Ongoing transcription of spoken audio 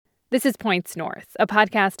This is Points North, a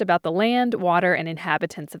podcast about the land, water, and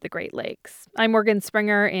inhabitants of the Great Lakes. I'm Morgan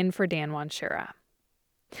Springer, in for Dan Wanshura.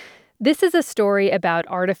 This is a story about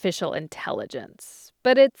artificial intelligence,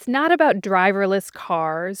 but it's not about driverless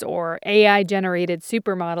cars or AI-generated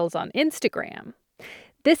supermodels on Instagram.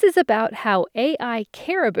 This is about how AI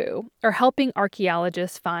caribou are helping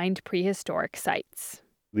archaeologists find prehistoric sites.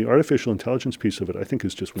 The artificial intelligence piece of it, I think,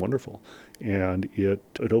 is just wonderful, and it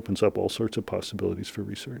opens up all sorts of possibilities for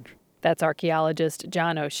research. That's archaeologist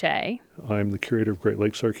John O'Shea. I'm the curator of Great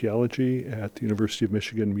Lakes Archaeology at the University of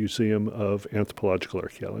Michigan Museum of Anthropological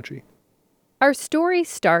Archaeology. Our story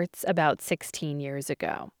starts about 16 years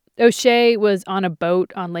ago. O'Shea was on a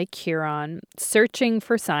boat on Lake Huron, searching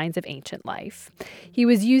for signs of ancient life. He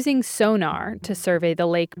was using sonar to survey the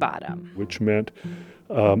lake bottom. Which meant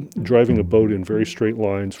driving a boat in very straight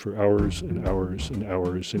lines for hours and hours and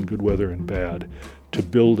hours in good weather and bad to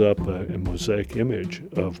build up a mosaic image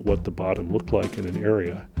of what the bottom looked like in an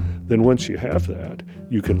area. Then once you have that,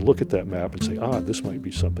 you can look at that map and say, this might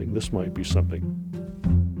be something, this might be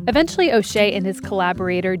something. Eventually, O'Shea and his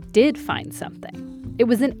collaborator did find something. It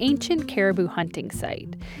was an ancient caribou hunting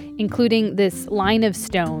site, including this line of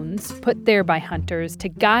stones put there by hunters to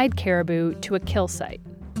guide caribou to a kill site.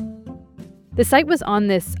 The site was on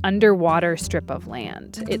this underwater strip of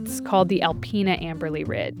land. It's called the Alpena Amberley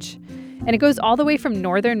Ridge, and it goes all the way from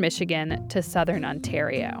northern Michigan to southern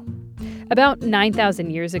Ontario. About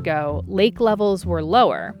 9,000 years ago, lake levels were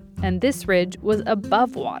lower, and this ridge was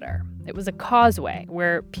above water. It was a causeway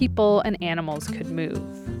where people and animals could move.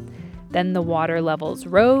 Then the water levels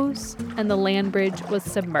rose, and the land bridge was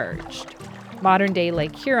submerged. Modern-day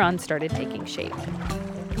Lake Huron started taking shape.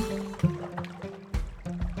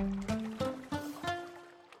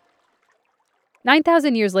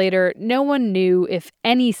 "9,000 years later, no one knew if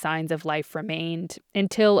any signs of life remained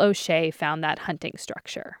until O'Shea found that hunting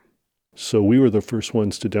structure. So we were the first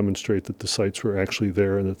ones to demonstrate that the sites were actually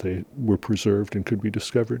there and that they were preserved and could be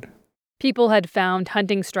discovered. People had found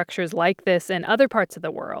hunting structures like this in other parts of the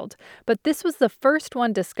world, but this was the first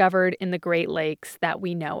one discovered in the Great Lakes that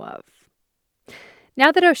we know of.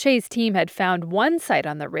 Now that O'Shea's team had found one site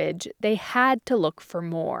on the ridge, they had to look for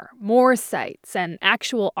more sites and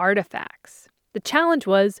actual artifacts. The challenge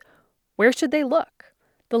was, where should they look?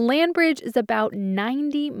 The land bridge is about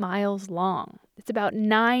 90 miles long. It's about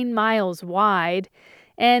 9 miles wide,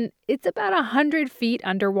 and it's about 100 feet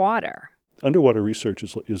underwater. Underwater research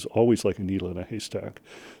is always like a needle in a haystack.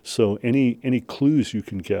 So any clues you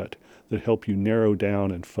can get that help you narrow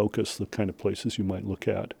down and focus the kind of places you might look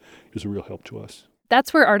at is a real help to us.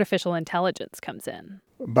 That's where artificial intelligence comes in.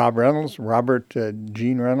 Bob Reynolds, Robert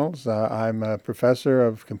Gene Reynolds. I'm a professor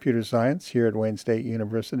of computer science here at Wayne State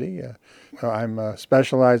University. I'm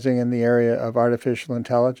specializing in the area of artificial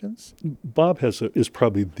intelligence. Bob is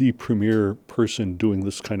probably the premier person doing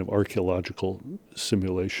this kind of archaeological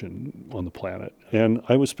simulation on the planet. And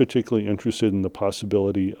I was particularly interested in the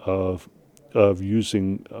possibility of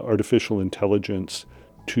using artificial intelligence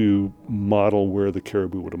to model where the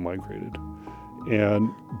caribou would have migrated.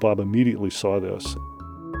 And Bob immediately saw this.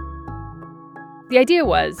 The idea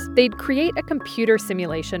was they'd create a computer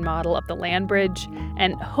simulation model of the land bridge,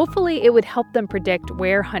 and hopefully it would help them predict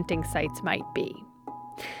where hunting sites might be.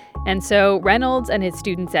 And so Reynolds and his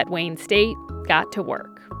students at Wayne State got to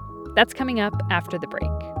work. That's coming up after the break.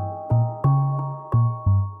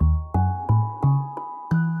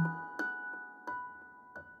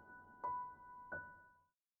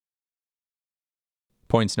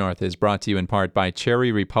 Points North is brought to you in part by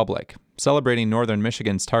Cherry Republic, celebrating northern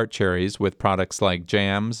Michigan's tart cherries with products like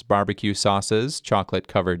jams, barbecue sauces,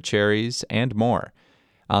 chocolate-covered cherries, and more.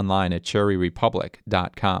 Online at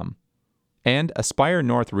cherryrepublic.com. And Aspire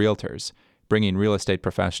North Realtors, bringing real estate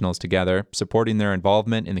professionals together, supporting their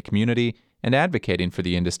involvement in the community, and advocating for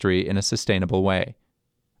the industry in a sustainable way.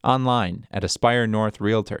 Online at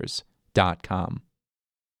aspirenorthrealtors.com.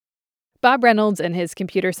 Bob Reynolds and his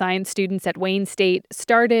computer science students at Wayne State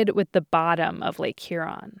started with the bottom of Lake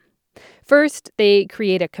Huron. First, they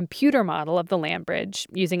create a computer model of the land bridge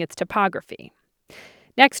using its topography.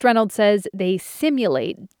 Next, Reynolds says they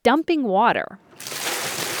simulate dumping water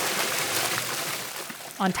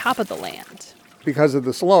on top of the land. Because of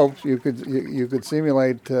the slopes, you could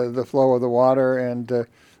simulate the flow of the water, and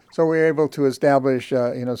so we were able to establish,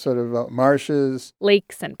 marshes.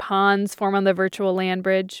 Lakes and ponds form on the virtual land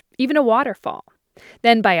bridge, even a waterfall.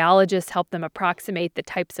 Then biologists help them approximate the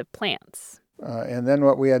types of plants. And then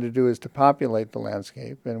what we had to do is to populate the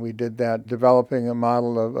landscape, and we did that developing a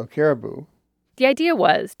model of caribou. The idea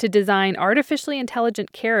was to design artificially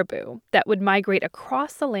intelligent caribou that would migrate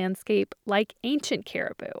across the landscape like ancient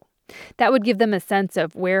caribou. That would give them a sense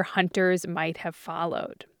of where hunters might have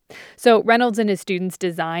followed. So Reynolds and his students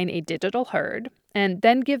design a digital herd and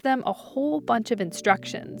then give them a whole bunch of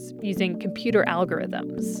instructions using computer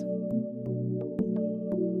algorithms.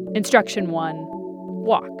 Instruction 1,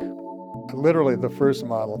 walk. Literally the first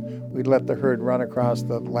model, we'd let the herd run across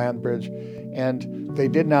the land bridge, and they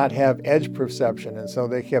did not have edge perception, and so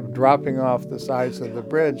they kept dropping off the sides of the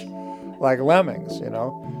bridge like lemmings,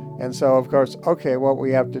 And so, of course, okay, what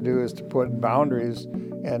we have to do is to put boundaries,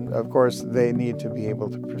 and of course, they need to be able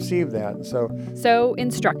to perceive that. And so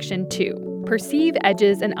instruction 2, perceive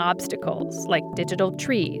edges and obstacles like digital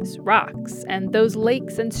trees, rocks, and those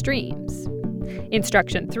lakes and streams.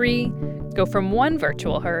 Instruction 3, go from one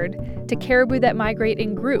virtual herd to caribou that migrate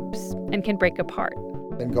in groups and can break apart.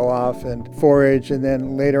 And go off and forage, and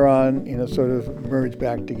then later on, sort of merge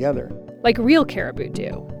back together. Like real caribou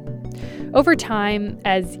do. Over time,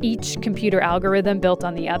 as each computer algorithm built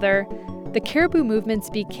on the other, the caribou movements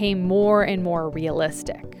became more and more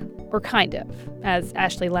realistic. Or kind of, as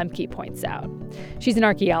Ashley Lemke points out. She's an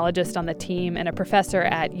archaeologist on the team and a professor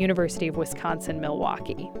at University of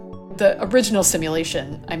Wisconsin-Milwaukee. The original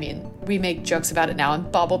simulation, we make jokes about it now, and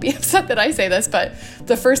Bob will be upset that I say this, but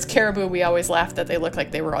the first caribou, we always laughed that they looked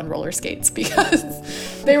like they were on roller skates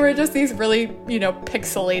because they were just these really,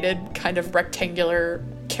 pixelated kind of rectangular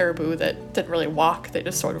caribou that didn't really walk. They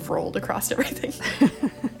just sort of rolled across everything.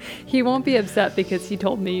 He won't be upset because he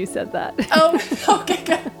told me you said that. Oh, okay,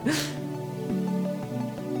 good.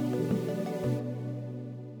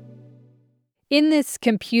 In this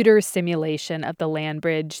computer simulation of the land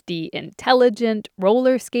bridge, the intelligent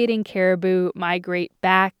roller skating caribou migrate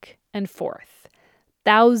back and forth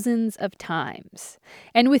thousands of times.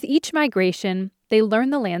 And with each migration, they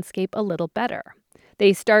learn the landscape a little better.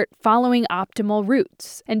 They start following optimal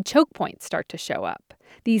routes, and choke points start to show up,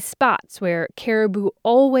 these spots where caribou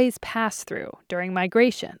always pass through during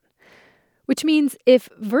migration. Which means if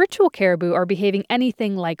virtual caribou are behaving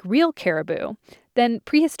anything like real caribou, then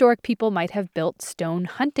prehistoric people might have built stone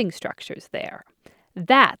hunting structures there.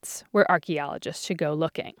 That's where archaeologists should go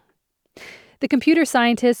looking. The computer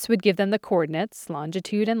scientists would give them the coordinates,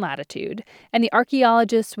 longitude and latitude, and the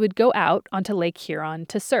archaeologists would go out onto Lake Huron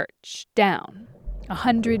to search, down,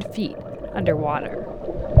 100 feet underwater.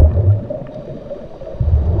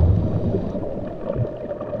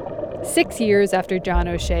 6 years after John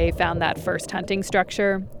O'Shea found that first hunting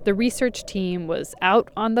structure, the research team was out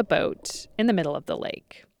on the boat in the middle of the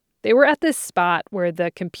lake. They were at this spot where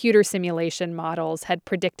the computer simulation models had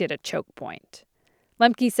predicted a choke point.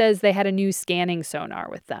 Lemke says they had a new scanning sonar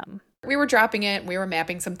with them. We were dropping it, we were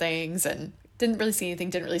mapping some things, and didn't really see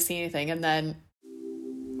anything, and then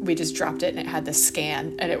we just dropped it, and it had this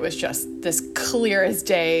scan, and it was just this clear as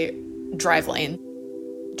day drive lane.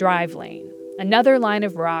 Drive lane. Another line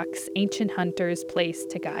of rocks ancient hunters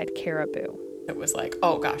placed to guide caribou. It was like,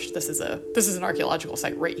 oh gosh, this is an archaeological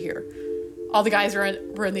site right here. All the guys were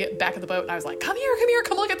in the back of the boat, and I was like, come here,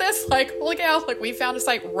 come look at this. Like, look out, like we found a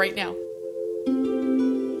site right now.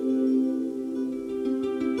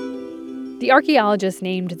 The archaeologists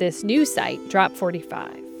named this new site Drop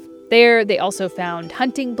 45. There, they also found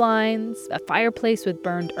hunting blinds, a fireplace with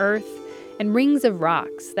burned earth, and rings of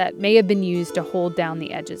rocks that may have been used to hold down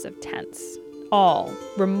the edges of tents, all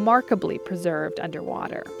remarkably preserved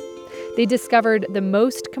underwater. They discovered the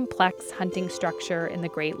most complex hunting structure in the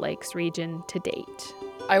Great Lakes region to date.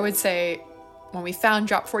 I would say when we found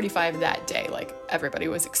Drop 45 that day, like everybody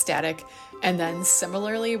was ecstatic. And then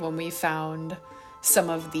similarly, when we found some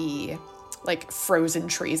of the frozen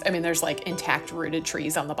trees, there's intact rooted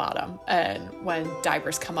trees on the bottom. And when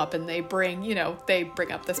divers come up and they bring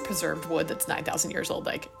up this preserved wood that's 9,000 years old,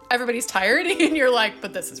 everybody's tired and you're like,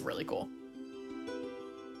 but this is really cool.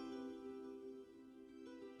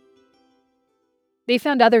 They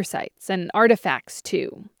found other sites and artifacts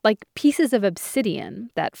too, like pieces of obsidian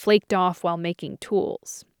that flaked off while making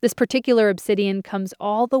tools. This particular obsidian comes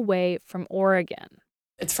all the way from Oregon.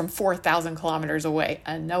 It's from 4,000 kilometers away,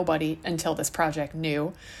 and nobody until this project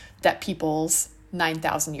knew that peoples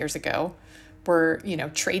 9,000 years ago were,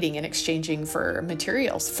 trading and exchanging for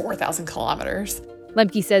materials 4,000 kilometers.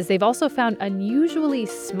 Lemke says they've also found unusually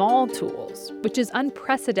small tools, which is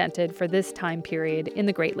unprecedented for this time period in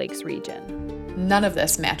the Great Lakes region. None of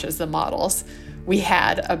this matches the models we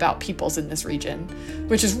had about peoples in this region,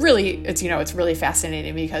 which is really, it's really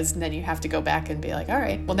fascinating because then you have to go back and be like, all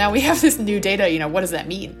right, well, now we have this new data, what does that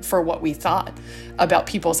mean for what we thought about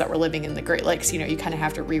peoples that were living in the Great Lakes? You kind of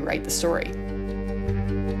have to rewrite the story.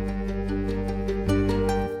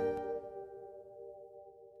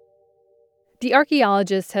 The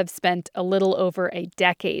archaeologists have spent a little over a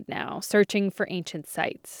decade now searching for ancient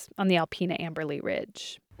sites on the Alpena Amberley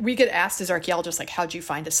Ridge. We get asked as archaeologists, like, how'd you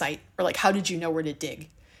find a site? Or like, how did you know where to dig?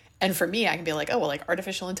 And for me, I can be like, oh, well, like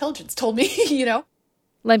artificial intelligence told me,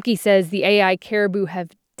 Lemke says the AI Caribou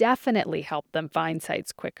have definitely helped them find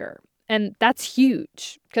sites quicker. And that's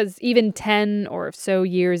huge, because even 10 or so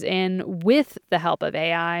years in, with the help of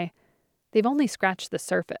AI, they've only scratched the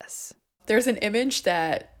surface. There's an image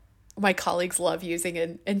that my colleagues love using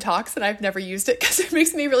in talks, and I've never used it because it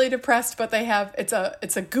makes me really depressed, but they have, it's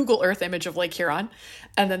a Google Earth image of Lake Huron,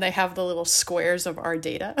 and then they have the little squares of our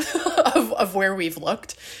data of where we've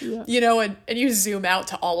looked, and you zoom out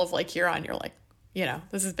to all of Lake Huron, you're like,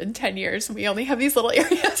 this has been 10 years and we only have these little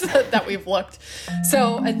areas that we've looked.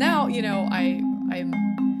 So, and now, I'm...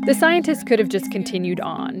 The scientists could have just continued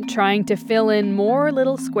on, trying to fill in more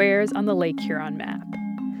little squares on the Lake Huron map.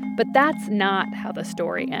 But that's not how the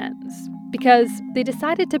story ends, because they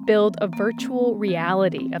decided to build a virtual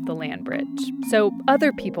reality of the land bridge so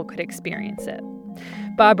other people could experience it.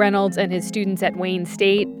 Bob Reynolds and his students at Wayne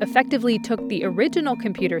State effectively took the original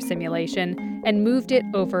computer simulation and moved it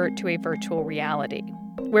over to a virtual reality.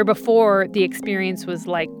 Where before the experience was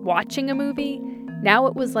like watching a movie, now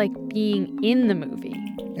it was like being in the movie.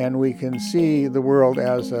 And we can see the world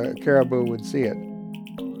as a caribou would see it.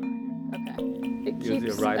 Okay. It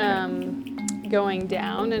keeps going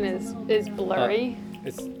down and is blurry.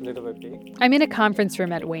 It's a little bit big. I'm in a conference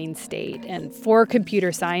room at Wayne State, and 4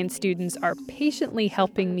 computer science students are patiently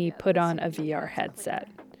helping me put on a VR headset.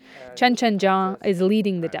 Chen Zhang is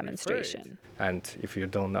leading the demonstration. And if you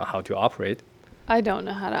don't know how to operate, I don't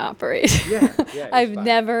know how to operate. I've fine.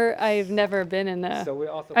 never been in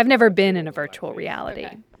a virtual reality.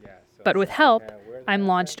 Okay. But with help, I'm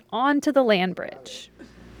launched onto the land bridge.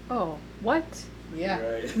 Oh, what? Yeah.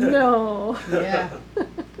 Right. No. Yeah.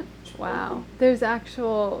 Wow. There's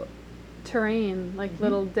actual terrain, like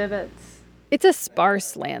little divots. It's a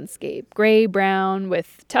sparse landscape, gray-brown,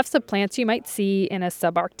 with tufts of plants you might see in a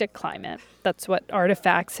subarctic climate. That's what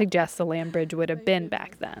artifacts suggest the land bridge would have been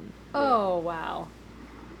back then. Oh, wow.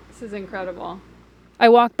 This is incredible. I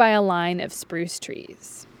walk by a line of spruce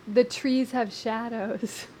trees. The trees have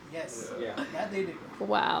shadows. Yes. Yeah. That they do.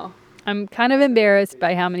 Wow. I'm kind of embarrassed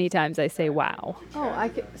by how many times I say wow.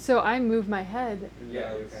 So I move my head.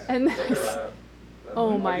 Yeah, you And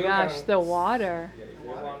oh my gosh, the water.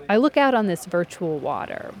 I look out on this virtual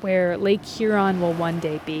water where Lake Huron will one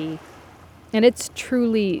day be, and it's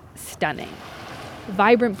truly stunning.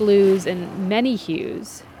 Vibrant blues and many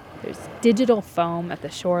hues. There's digital foam at the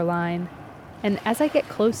shoreline, and as I get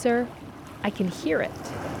closer, I can hear it.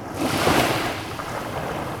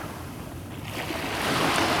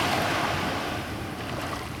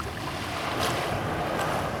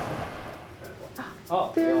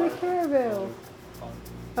 They're the caribou.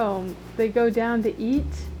 Oh, they go down to eat?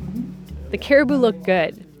 The caribou look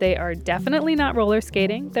good. They are definitely not roller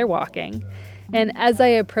skating, they're walking. And as I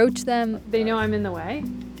approach them, they know I'm in the way.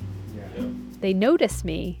 They notice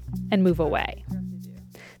me and move away.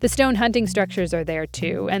 The stone hunting structures are there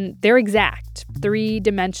too, and they're exact,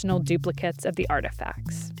 3-dimensional duplicates of the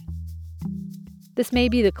artifacts. This may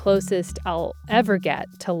be the closest I'll ever get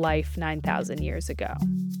to life 9,000 years ago.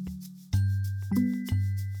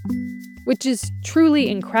 Which is truly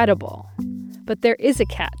incredible, but there is a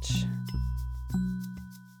catch.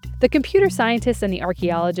 The computer scientists and the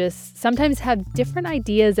archaeologists sometimes have different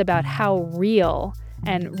ideas about how real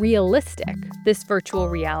and realistic this virtual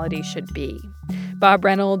reality should be. Bob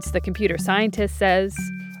Reynolds, the computer scientist, says,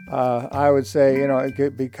 I would say,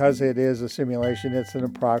 because it is a simulation, it's an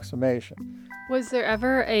approximation. Was there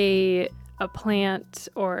ever a plant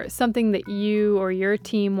or something that you or your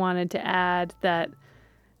team wanted to add that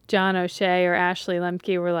John O'Shea or Ashley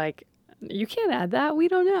Lemke were like, you can't add that, we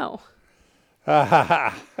don't know?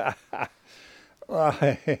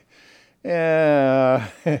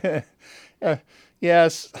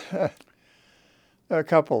 Yes, a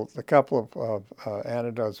couple of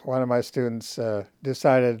anecdotes. One of my students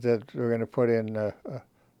decided that we were going to put in a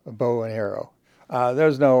bow and arrow.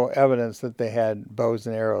 There's no evidence that they had bows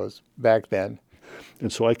and arrows back then.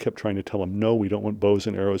 And so I kept trying to tell them, no, we don't want bows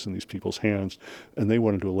and arrows in these people's hands. And they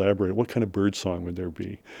wanted to elaborate, what kind of bird song would there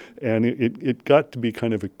be? And it got to be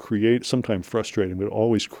kind of a sometimes frustrating, but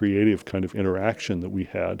always creative kind of interaction that we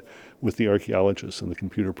had with the archaeologists and the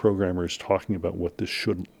computer programmers talking about what this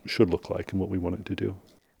should look like and what we wanted to do.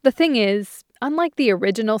 The thing is, unlike the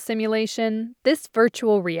original simulation, this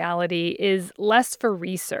virtual reality is less for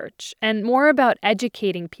research and more about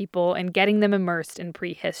educating people and getting them immersed in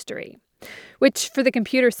prehistory. Which, for the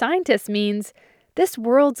computer scientists, means This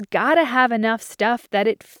world's gotta have enough stuff that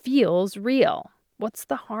it feels real. What's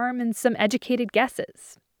the harm in some educated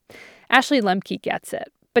guesses? Ashley Lemke gets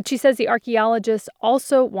it, but she says the archaeologists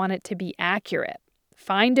also want it to be accurate.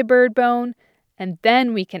 Find a bird bone, and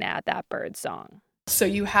then we can add that bird song. So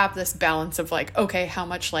you have this balance of like, okay, how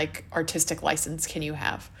much like artistic license can you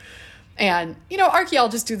have? And,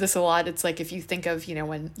 archaeologists do this a lot. It's like if you think of,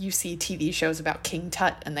 when you see TV shows about King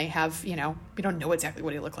Tut and they have, we don't know exactly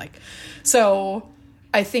what he looked like. So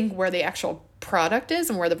I think where the actual product is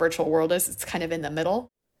and where the virtual world is, it's kind of in the middle.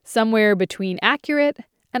 Somewhere between accurate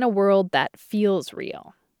and a world that feels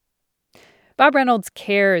real. Bob Reynolds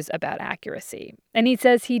cares about accuracy, and he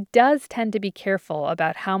says he does tend to be careful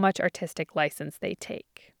about how much artistic license they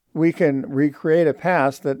take. We can recreate a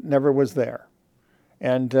past that never was there.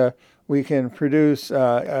 And we can produce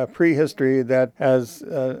a prehistory that has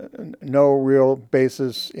no real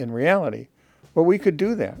basis in reality. But we could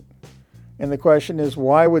do that. And the question is,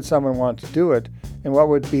 why would someone want to do it? And what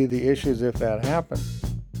would be the issues if that happened?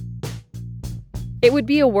 It would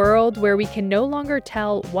be a world where we can no longer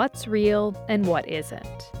tell what's real and what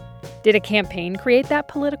isn't. Did a campaign create that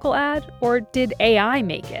political ad, or did AI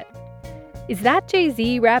make it? Is that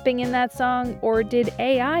Jay-Z rapping in that song, or did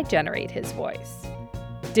AI generate his voice?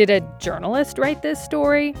 Did a journalist write this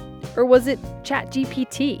story, or was it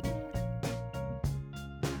ChatGPT?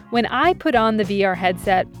 When I put on the VR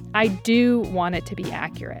headset, I do want it to be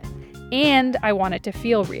accurate, and I want it to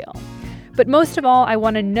feel real. But most of all, I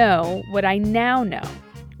want to know what I now know,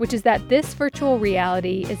 which is that this virtual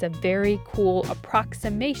reality is a very cool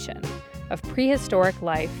approximation of prehistoric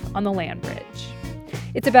life on the land bridge.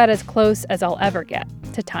 It's about as close as I'll ever get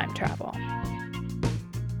to time travel.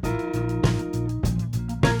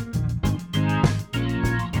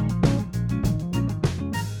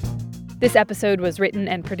 This episode was written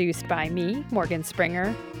and produced by me, Morgan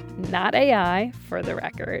Springer, not AI, for the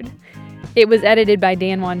record. It was edited by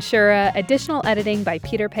Dan Wanshura, additional editing by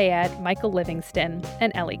Peter Payette, Michael Livingston,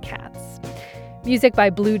 and Ellie Katz. Music by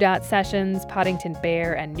Blue Dot Sessions, Poddington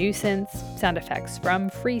Bear, and Nuisance. Sound effects from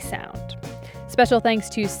Freesound. Special thanks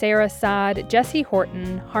to Sarah Saad, Jesse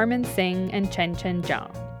Horton, Harman Singh, and Chen Chen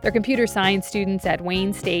Zhang. They're computer science students at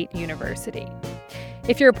Wayne State University.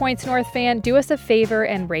 If you're a Points North fan, do us a favor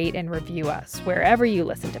and rate and review us wherever you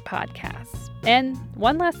listen to podcasts. And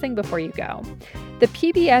one last thing before you go. The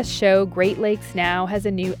PBS show Great Lakes Now has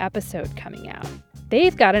a new episode coming out.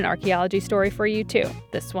 They've got an archaeology story for you too.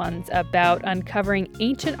 This one's about uncovering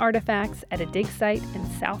ancient artifacts at a dig site in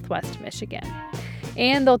southwest Michigan.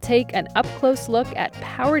 And they'll take an up-close look at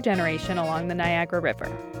power generation along the Niagara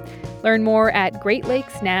River. Learn more at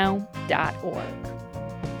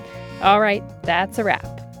greatlakesnow.org. All right, that's a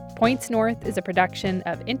wrap. Points North is a production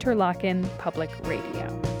of Interlochen Public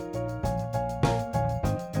Radio.